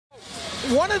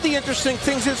one of the interesting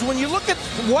things is when you look at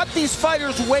what these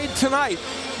fighters weighed tonight,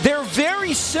 they're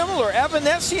very similar.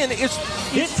 Avanesyan is...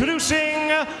 Introducing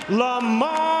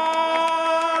Lamont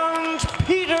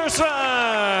Peterson,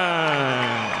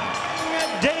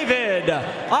 David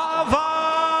Avanesyan.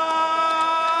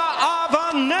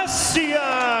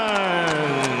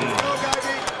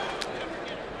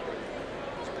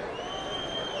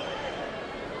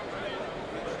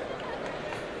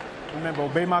 Remember,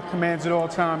 obey my commands at all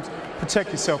times.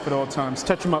 Protect yourself at all times.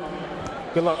 Touch him up.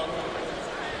 Good luck.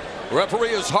 Referee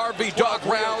is Harvey Dog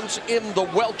Rounds in the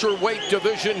welterweight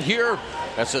division here.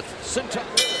 That's a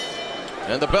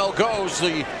and the bell goes.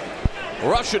 The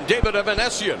Russian David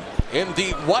Avanesyan in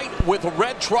the white with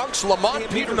red trunks. Lamont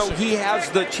Peterson. Even though he has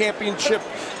the championship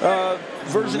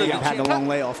version of the had a long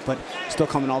layoff, but still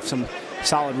coming off some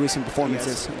solid recent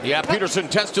performances. Yes. Yeah, Peterson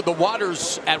tested the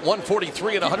waters at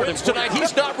 143 and 100 tonight.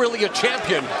 He's not really a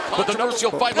champion, but the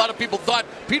controversial fight. A lot of people thought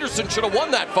Peterson should have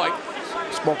won that fight.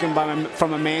 Spoken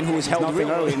from a man who was held nothing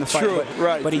early in the fight. True,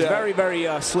 right. But he's very, very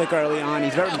slick early on.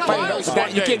 He's very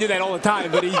smart. You can't do that all the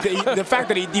time, but the fact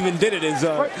that he even did it is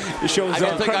it shows. I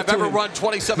don't think I've ever run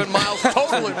 27 miles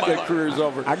total in my life. Career's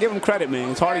over. I give him credit, man.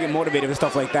 It's hard to get motivated with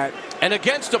stuff like that. And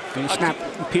against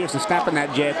Peterson snapping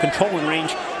that jab, controlling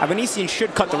range. Avanesyan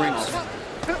should cut the ring off.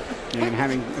 And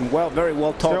having very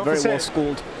well taught, very well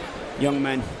schooled young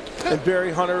men. And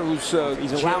Barry Hunter, who's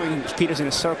he's allowing Peterson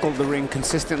to circle the ring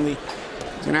consistently.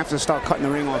 He's going to have to start cutting the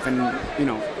ring off and,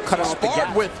 cut off the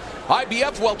gap. With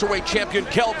IBF welterweight champion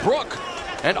Kell Brook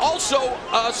and also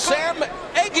Sam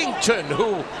Eggington,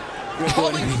 who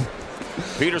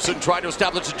Peterson tried to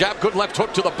establish a jab. Good left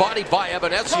hook to the body by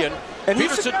Avanesyan. And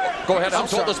Peterson, go ahead,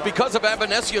 told us because of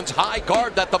Avanesyan's high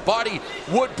guard that the body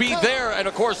would be there. And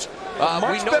of course,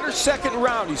 much better second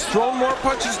round. He's thrown more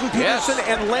punches than Peterson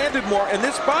and landed more. And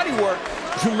this body work,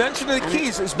 you mentioned the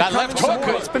keys, is that left hook.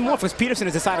 It's been more because Peterson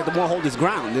has decided to more hold his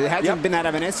ground. It hasn't been that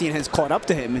Avanesyan has caught up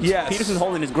to him. Peterson's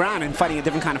holding his ground and fighting a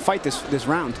different kind of fight this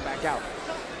round. Back out.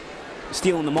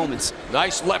 Stealing the moments.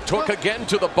 Nice left hook again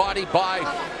to the body by...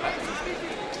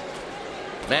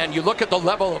 Man, you look at the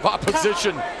level of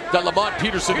opposition that Lamont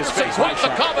Peterson is facing. What the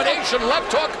combination,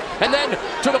 left hook, and then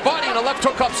to the body and a left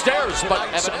hook upstairs. But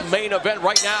main event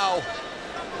right now.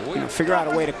 Figure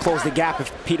out a way to close the gap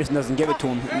if Peterson doesn't give it to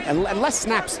him. And less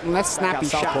snappy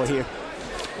shot here.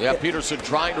 Yeah, Peterson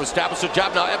trying to establish a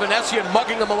jab. Now Avanesyan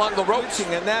mugging him along the ropes.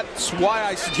 And that's why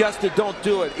I suggested don't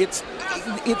do it. It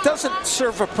doesn't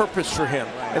serve a purpose for him.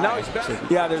 And now he's back.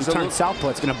 There's a turn southpaw.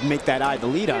 It's going to make that eye the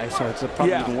lead eye, so it's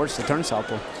probably even worse to turn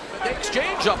southpaw. They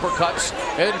exchange uppercuts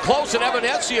and close, and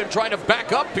Avanesyan trying to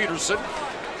back up Peterson.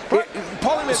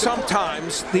 Paulie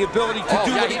sometimes the ability to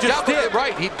do what he just did.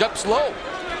 Right, he ducks low.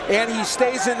 And he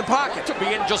stays in the pocket. To be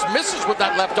in, just misses with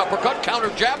that left uppercut. Counter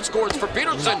jab scores for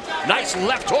Peterson. Nice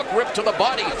left hook ripped to the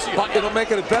body. But it'll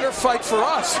make it a better fight for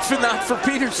us, if not for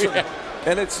Peterson. Yeah.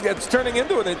 And it's turning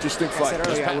into an interesting fight.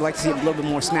 I would like to see a little bit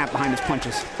more snap behind his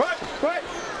punches.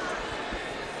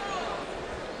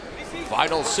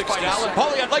 Final 6 down.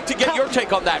 Paulie, I'd like to get your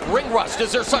take on that. Ring rust,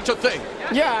 is there such a thing?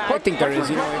 Yeah, I think there is.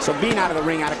 So being out of the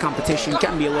ring, out of competition,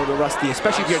 can be a little bit rusty,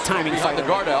 especially if you're timing fight. The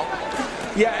guard out.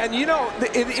 Yeah, and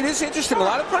it is interesting. A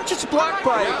lot of punches blocked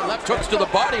by... left hooks to the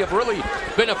body have really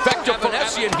been effective for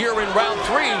Avanesyan here in round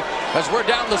 3 as we're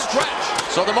down the stretch.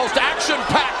 So the most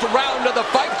action-packed round of the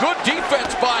fight. Good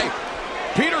defense by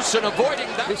Peterson avoiding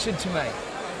that. Listen to me.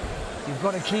 You've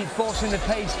got to keep forcing the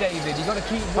pace, David. You've got to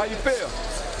keep... How you feel?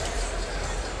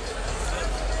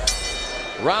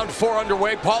 Round 4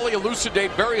 underway. Paulie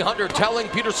elucidate. Barry Hunter telling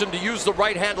Peterson to use the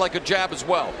right hand like a jab as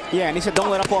well. Yeah, and he said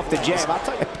don't let up off the jab. I'll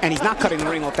tell you, and he's not cutting the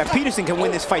ring off. That Peterson can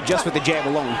win this fight just with the jab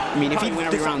alone. I mean, if he win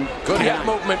every round. Good head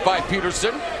movement by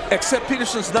Peterson. Except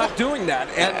Peterson's not doing that.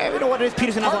 And you know what it is,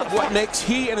 Peterson. Part of what makes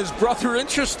he and his brother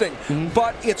interesting.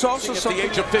 But it's also something. At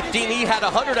the age of 15, he had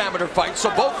 100 amateur fights,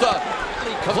 so both the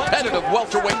competitive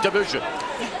welterweight division.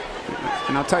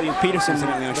 And I'll tell you, Peterson's in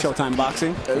Showtime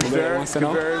Boxing.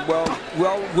 Very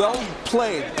well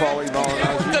played, Paulie.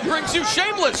 That brings you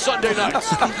Shameless Sunday nights.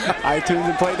 iTunes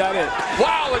and play.it.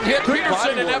 Wow, and hit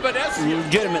Peterson and Avanesyan.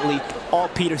 Legitimately, all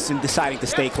Peterson deciding to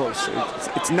stay close.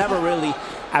 It's never really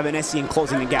Avanesyan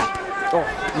closing the gap. Oh,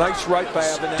 nice right by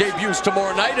Avanesyan. Debuts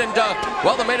tomorrow night, and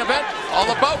well, the main event, all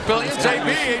about billions. AB,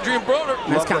 Adrian Broner.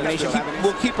 Nice combination.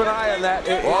 We'll keep an eye on that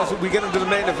as we get into the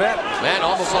main event. Man,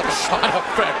 almost like a shot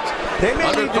effect. They may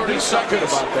under need 30 to do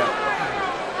seconds about that.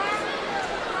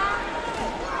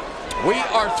 We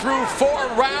are through 4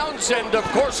 rounds, and of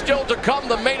course, still to come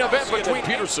the main event between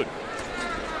Peterson.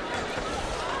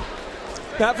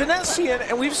 Now, Avanesyan,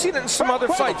 and we've seen it in some other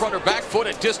fights. Front or back foot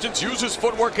at distance, uses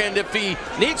footwork, and if he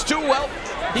needs to, well,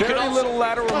 Very little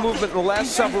lateral movement in the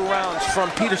last several rounds from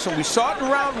Peterson. We saw it in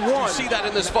round 1. You see that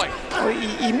in this fight. Well,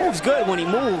 he moves good when he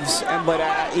moves, but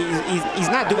he's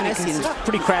not doing this. He's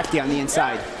pretty crafty on the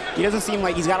inside. He doesn't seem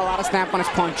like he's got a lot of snap on his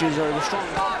punches or the strong.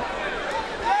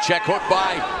 Check hook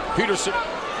by Peterson.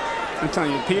 I'm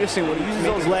telling you, Peterson, when he uses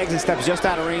those legs and steps just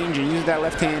out of range and uses that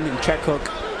left hand and check hook.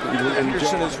 And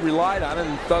Peterson has relied on it,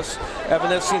 and thus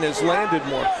Avanesyan has landed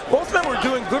more. Both men were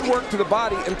doing good work to the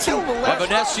body until the last.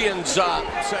 Avanesyan's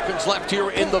seconds left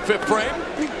here in the 5th frame.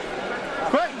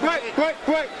 Wait.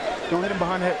 Don't hit him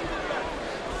behind the head.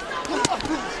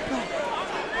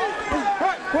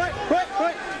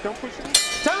 Wait. Don't push him.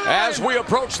 As we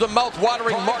approach the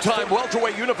mouth-watering time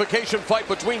welterweight unification fight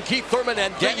between Keith Thurman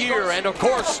and Deir, and of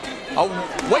course, a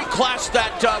weight class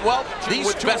that, well,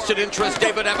 these vested interests,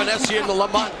 David Avanesyan and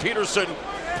Lamont Peterson.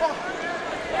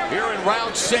 Here in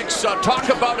round 6, talk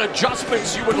about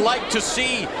adjustments you would like to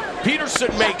see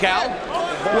Peterson make, Al.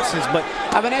 But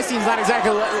Avanesyan's not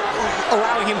exactly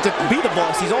allowing him to be the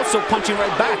boss. He's also punching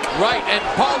right back. Right, and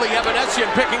Paulie Avanesyan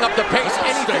picking up the pace,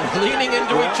 anything, leaning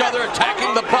into each other,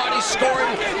 attacking the body,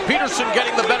 scoring. Peterson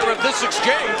getting the better of this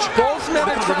exchange. Both men,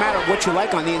 it becomes a matter of what you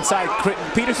like on the inside.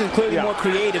 Peterson's clearly more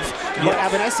creative, but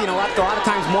Avanesyan a lot of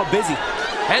times more busy.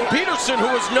 And Peterson, who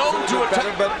is known to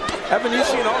attack, but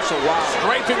Avanesyan also, wow.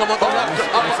 Strafing him with the left,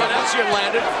 Avanesyan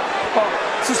landed. Oh,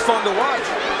 this is fun to watch.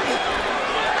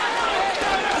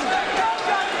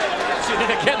 And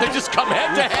again, they just come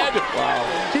head-to-head.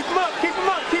 Wow. Keep him up.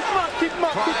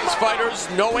 Prize fighters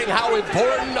knowing how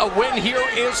important a win here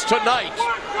is tonight.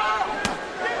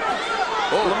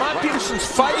 Lamont Peterson's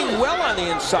fighting well on the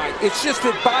inside. It's just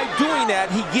that by doing that,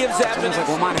 he gives Sounds like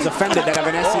Lamont is offended that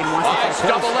Avanesyan wants to fight.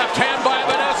 Double left hand by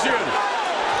Avanesyan.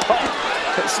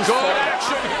 Good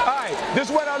action. All right, this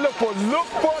is what I look for. Look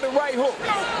for the right hook.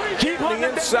 Keep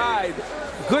the inside.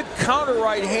 Good counter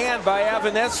right hand by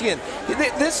Avanesyan.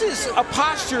 This is a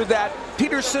posture that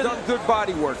Peterson done good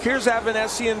body work. Here's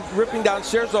Avanesyan ripping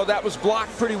downstairs, though that was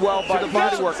blocked pretty well by the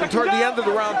body work. And toward the end of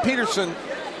the round, Peterson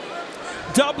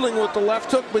doubling with the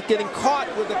left hook, but getting caught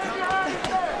with the.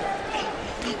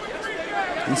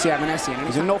 You see Avanesyan,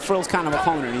 he's a no-frills kind of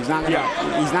opponent. He's not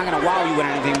gonna wow you with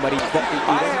anything, but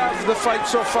I have the fight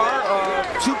so far,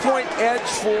 2-point edge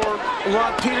for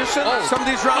Lamont Peterson. Some of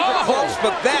these rounds are close,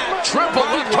 but that triple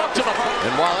left hook to the.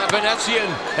 And while Avanesyan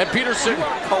and Peterson,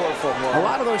 colorful. A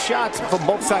lot of those shots from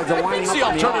both sides are winding up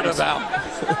on the arms. A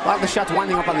lot of the shots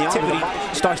winding up on the activity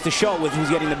starts to show with who's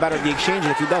getting the better of the exchange.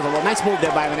 And if he does, well, nice move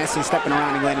there by Avanesyan, stepping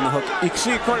around and landing the hook. You can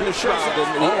see according to the shot,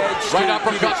 right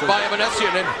uppercut by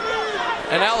Avanesyan.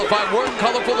 And Al, if I weren't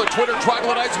colorful, the Twitter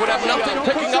troglodytes would have nothing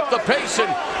picking up the pace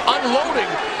and unloading.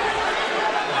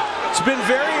 It's been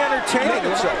very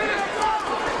entertaining.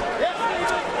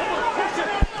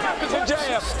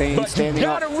 Standing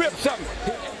up.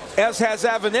 As has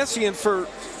Avanesyan for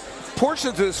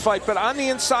portions of this fight, but on the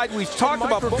inside, we've talked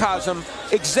about Cosm,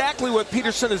 exactly what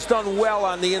Peterson has done well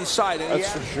on the inside.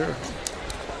 That's for sure.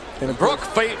 And Brooke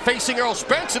facing Errol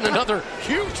Spence in another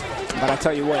huge. But I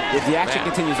tell you what, if the action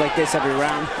continues like this every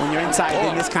round, when you're inside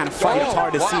in this kind of fight, it's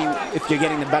hard to see if you're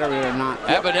getting the better of it or not.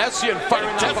 Avanesyan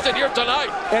fighting tested here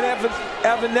tonight. And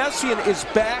Avanesyan is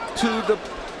back to the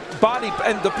body,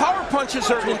 and the power punches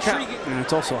are intriguing. And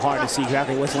it's also hard to see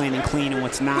exactly what's landing clean and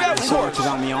what's not. There's so much is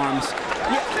on the arms.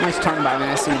 Nice turn by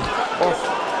Avanesyan.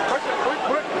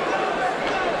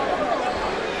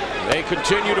 They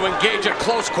continue to engage at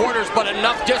close quarters, but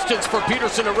enough distance for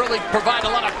Peterson to really provide a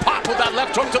lot of pop with that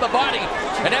left hook to the body.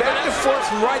 And back and forth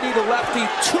from righty to lefty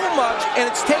too much, and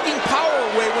it's taking power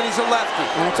away when he's a lefty.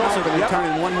 And it's also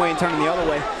turning one way and turning the other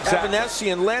way.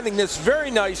 Avanesyan landing this very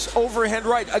nice overhand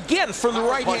right, again from the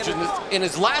right hand. In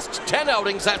his last 10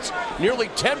 outings, that's nearly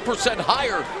 10%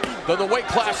 higher than the weight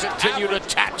class continue to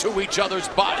tattoo each other's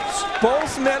bodies.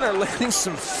 Both men are landing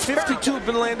some 52 have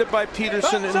been landed by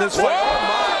Peterson in this fight. Oh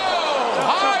my!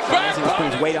 High back! He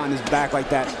puts his weight on his back like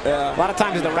that. A lot of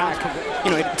times in the round,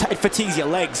 it fatigues your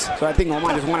legs. So I think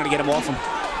Lamont just wanted to get him off him.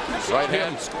 Right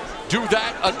hands do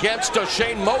that against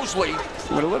Shane Mosley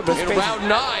with a little bit in round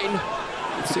 9.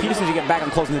 Peterson should get back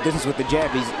and closing the distance with the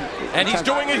jab. He's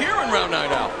doing it here in round 9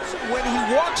 now. When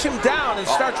he walks him down and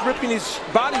starts ripping his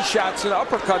body shots and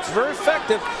uppercuts, very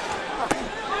effective.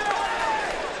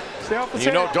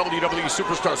 You know WWE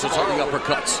superstars are the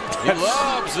uppercuts. He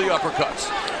loves the uppercuts.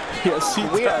 Yes,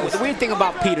 the weird thing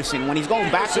about Peterson, when he's going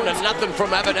backwards, and nothing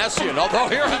from Avanesyan. Although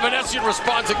here Avanesyan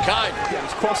responds in kind.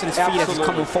 He's crossing his feet as he's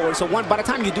coming forward. So by the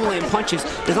time you do land punches,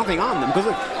 there's nothing on them because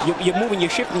look, you're moving,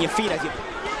 you're shifting your feet as you.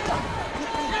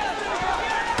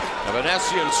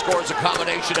 Avanesyan scores a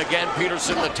combination again.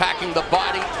 Peterson attacking the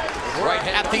body right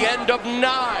at the end of 9.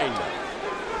 Time.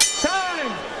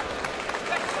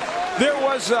 There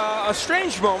was a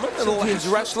strange moment in his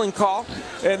wrestling call,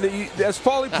 and as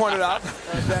Paulie pointed out,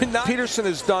 Peterson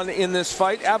has done in this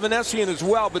fight, Avanesyan as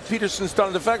well, but Peterson's done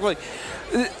it effectively.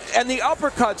 And the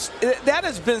uppercuts, that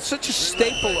has been such a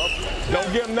staple of...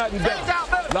 Don't give him nothing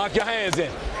better. Lock your hands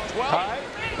in. Well, all right.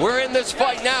 We're in this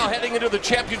fight now, heading into the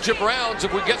championship rounds.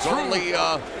 If we get through, only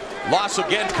loss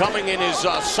again coming in his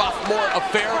sophomore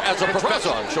affair as a professor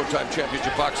on Showtime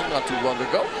Championship Boxing not too long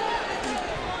ago.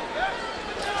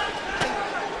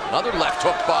 Another left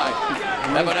hook by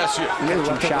Avanesyan.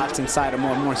 Catching shots inside are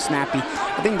more snappy.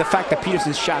 I think the fact that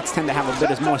Peterson's shots tend to have a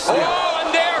bit more snap. Oh,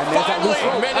 and there, finally,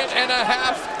 a minute and a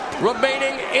half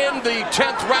remaining in the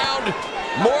 10th round.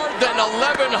 More than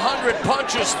 1,100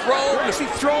 punches thrown. He's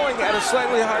throwing at a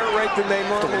slightly higher rate than they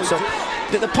normally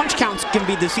do. The punch counts can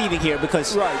be deceiving here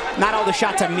because not all the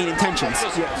shots have mean intentions.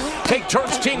 Take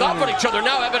turns teeing off on each other.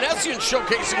 Now Avanesyan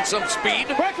showcasing some speed.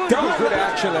 That was good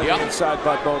action on the inside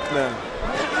by both men.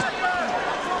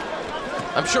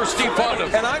 I'm sure Steve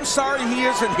Fonda. And I'm sorry he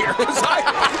isn't here. This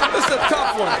is a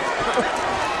tough one.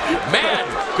 Man,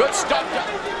 good stuff.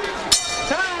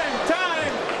 Time.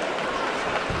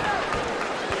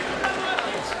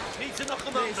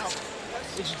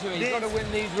 He's got to win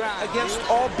these rounds. Against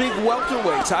all big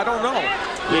welterweights, I don't know.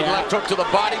 Left hook to the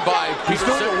body by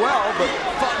Peterson. He's doing it well, but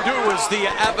Fondu is the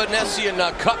Avanesyan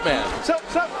cut man.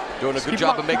 Doing a good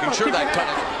job of making sure that cut.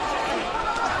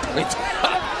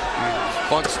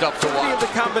 Fun stuff to watch.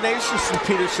 The combinations from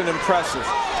Peterson impressive.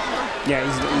 Yeah,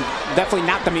 he's definitely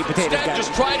not the meat potatoes guy.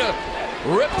 Just trying to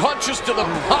rip punches to the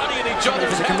body and each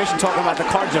other's The commission talking about the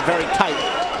cards are very tight.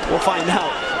 We'll find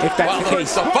out if that's the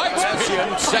case. The fight's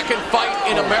second fight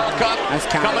in America,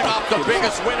 coming off the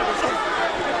biggest win of his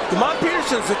life. Lamont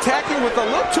Peterson's attacking with a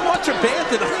little too much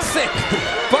abandon, I think.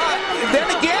 But then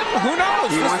again, who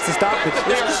knows? He wants to stop it.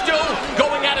 They're still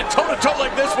going at it toe-to-toe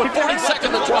like this with 40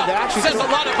 seconds to drop. Says a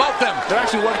lot about them. They're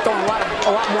actually throwing a lot of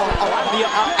the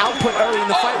output early in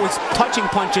the fight was touching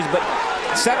punches, but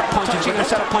setup punches. You're going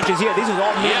to set up punches here. These are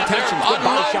all mean intentions. Good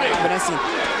body shot, Avanesyan.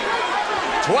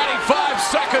 25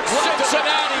 seconds.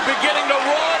 Cincinnati beginning to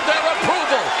roar their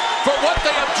approval for what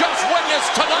they have just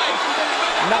witnessed tonight.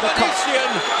 Another cut.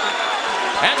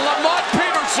 And Lamont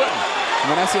Peterson.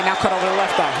 Avanesyan now cut over the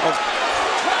left eye.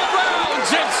 12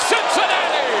 rounds in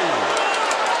Cincinnati.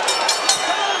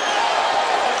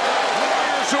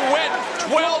 To win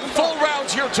 12 full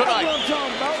rounds here tonight.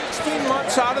 16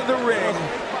 months out of the ring.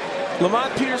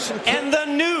 Lamont Peterson. And the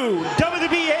new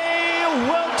WBA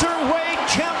welterweight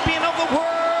champion of the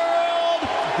world,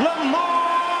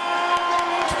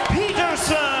 Lamont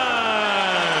Peterson.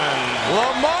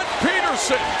 Lamont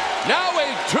Peterson, now a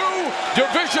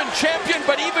two-division champion,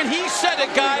 but even he said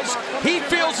it, guys. He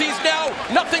feels he's now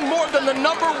nothing more than the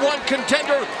 #1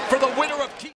 contender for the winner of